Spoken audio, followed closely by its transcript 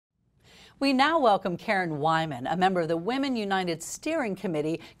We now welcome Karen Wyman, a member of the Women United Steering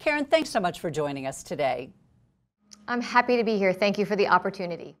Committee. Karen, thanks so much for joining us today. I'm happy to be here. Thank you for the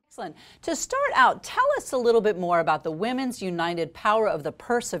opportunity. Excellent. To start out, tell us a little bit more about the Women's United Power of the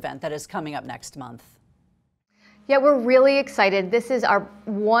Purse event that is coming up next month. Yeah, we're really excited. This is our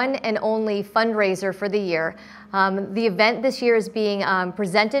one and only fundraiser for the year. The event this year is being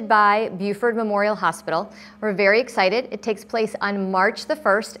presented by Beaufort Memorial Hospital. We're very excited. It takes place on March the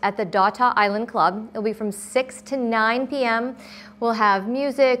 1st at the WHHI Island Club. It'll be from 6 to 9 p.m. We'll have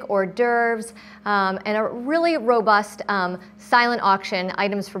music, hors d'oeuvres, and a really robust silent auction,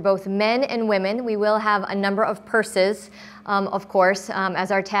 items for both men and women. We will have a number of purses, of course,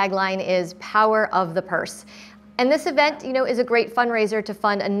 as our tagline is Power of the Purse. And this event, is a great fundraiser to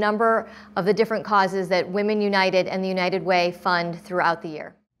fund a number of the different causes that Women United and the United Way fund throughout the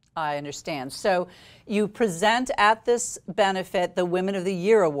year. I understand. So you present at this benefit the Women of the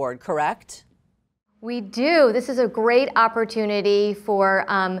Year Award, correct? We do. This is a great opportunity for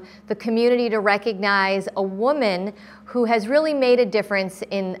the community to recognize a woman who has really made a difference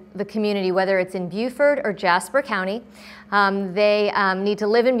in the community, whether it's in Beaufort or Jasper County. They need to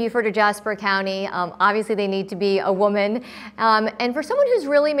live in Beaufort or Jasper County. Obviously, they need to be a woman. And for someone who's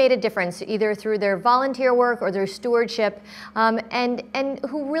really made a difference, either through their volunteer work or their stewardship, and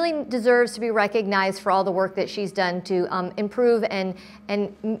who really deserves to be recognized for all the work that she's done to improve and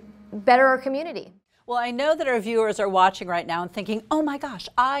better our community. Well, I know that our viewers are watching right now and thinking, oh my gosh,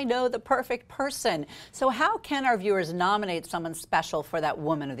 I know the perfect person. So how can our viewers nominate someone special for that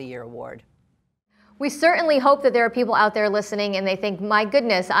Woman of the Year award? We certainly hope that there are people out there listening and they think, my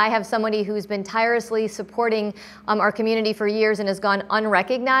goodness, I have somebody who's been tirelessly supporting our community for years and has gone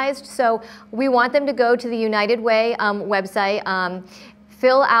unrecognized. So we want them to go to the United Way website,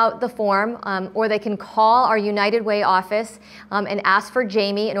 fill out the form, or they can call our United Way office and ask for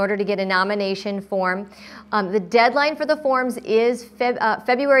Jamie in order to get a nomination form. The deadline for the forms is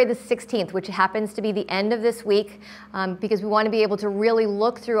February the 16th, which happens to be the end of this week, because we want to be able to really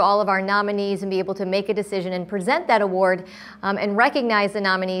look through all of our nominees and be able to make a decision and present that award and recognize the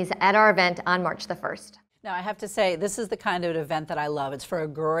nominees at our event on March the 1st. Now, I have to say, this is the kind of event that I love. It's for a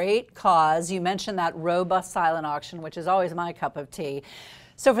great cause. You mentioned that robust silent auction, which is always my cup of tea.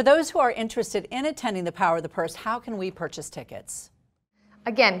 So for those who are interested in attending the Power of the Purse, how can we purchase tickets?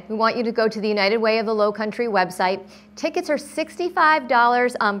 Again, we want you to go to the United Way of the Low Country website. Tickets are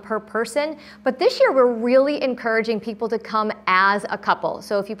 $65 per person, but this year we're really encouraging people to come as a couple.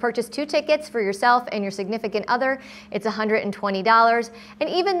 So if you purchase 2 tickets for yourself and your significant other, it's $120. And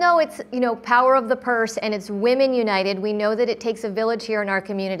even though it's, Power of the Purse and it's Women United, we know that it takes a village here in our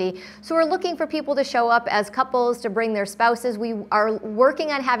community. So we're looking for people to show up as couples, to bring their spouses. We are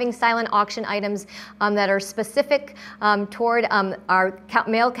working on having silent auction items that are specific toward our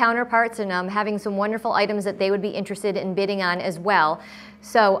male counterparts, and having some wonderful items that they would be interested in bidding on as well.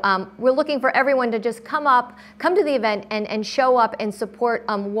 So we're looking for everyone to just come to the event and show up and support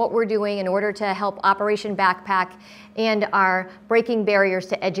what we're doing in order to help Operation Backpack and our Breaking Barriers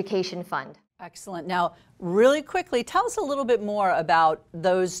to Education Fund. Excellent. Now, really quickly, tell us a little bit more about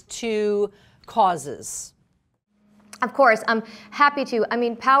those 2 causes. Of course, I'm happy to.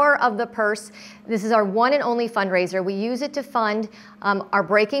 Power of the Purse, this is our one and only fundraiser. We use it to fund our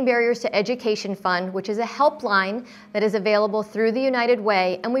Breaking Barriers to Education Fund, which is a helpline that is available through the United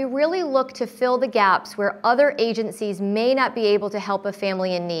Way. And we really look to fill the gaps where other agencies may not be able to help a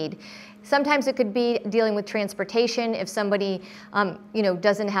family in need. Sometimes it could be dealing with transportation. If somebody,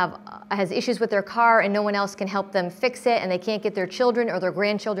 has issues with their car and no one else can help them fix it, and they can't get their children or their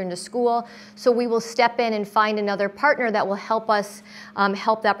grandchildren to school, so we will step in and find another partner that will help us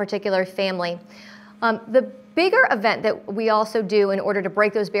help that particular family. The bigger event that we also do in order to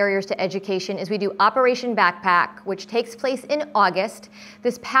break those barriers to education is we do Operation Backpack, which takes place in August.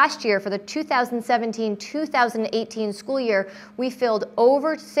 This past year, for the 2017-2018 school year, we filled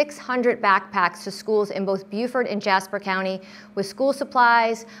over 600 backpacks to schools in both Beaufort and Jasper County with school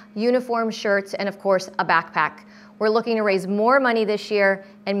supplies, uniform, shirts, and of course, a backpack. We're looking to raise more money this year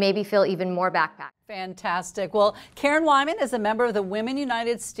and maybe fill even more backpacks. Fantastic. Well, Karen Wyman is a member of the Women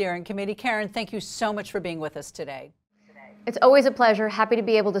United Steering Committee. Karen, thank you so much for being with us today. It's always a pleasure. Happy to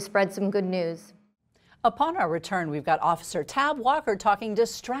be able to spread some good news. Upon our return, we've got Officer Tab Walker talking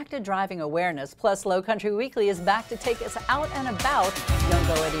distracted driving awareness. Plus, Low Country Weekly is back to take us out and about. Don't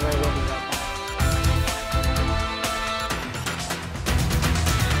go anywhere. We'll be right back.